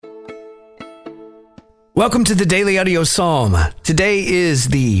Welcome to the Daily Audio Psalm. Today is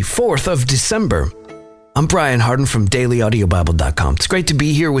the 4th of December. I'm Brian Hardin from dailyaudiobible.com. It's great to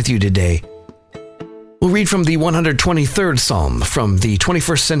be here with you today. We'll read from the 123rd Psalm from the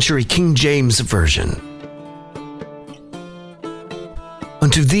 21st century King James Version.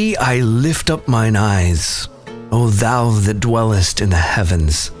 Unto thee I lift up mine eyes, O thou that dwellest in the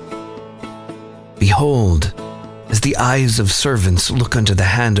heavens. Behold, as the eyes of servants look unto the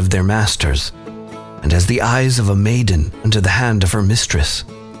hand of their masters, and as the eyes of a maiden unto the hand of her mistress,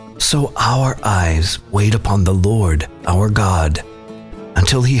 so our eyes wait upon the Lord our God,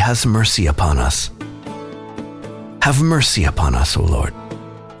 until he has mercy upon us. Have mercy upon us, O Lord.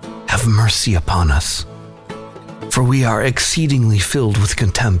 Have mercy upon us, for we are exceedingly filled with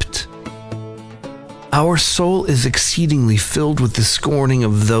contempt. Our soul is exceedingly filled with the scorning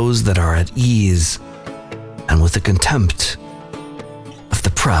of those that are at ease, and with the contempt of the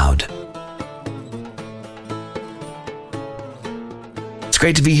proud. It's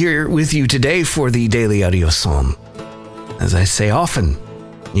great to be here with you today for the Daily Audio Psalm. As I say often,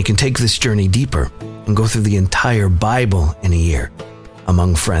 you can take this journey deeper and go through the entire Bible in a year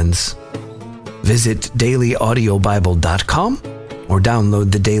among friends. Visit dailyaudiobible.com or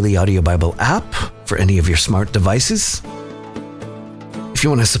download the Daily Audio Bible app for any of your smart devices. If you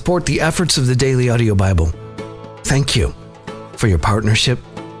want to support the efforts of the Daily Audio Bible, thank you for your partnership.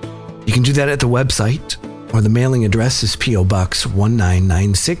 You can do that at the website, or the mailing address is P.O. Box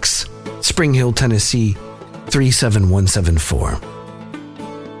 1996, Spring Hill, Tennessee 37174.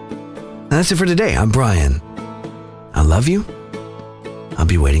 That's it for today. I'm Brian. I love you. I'll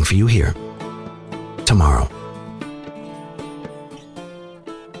be waiting for you here tomorrow.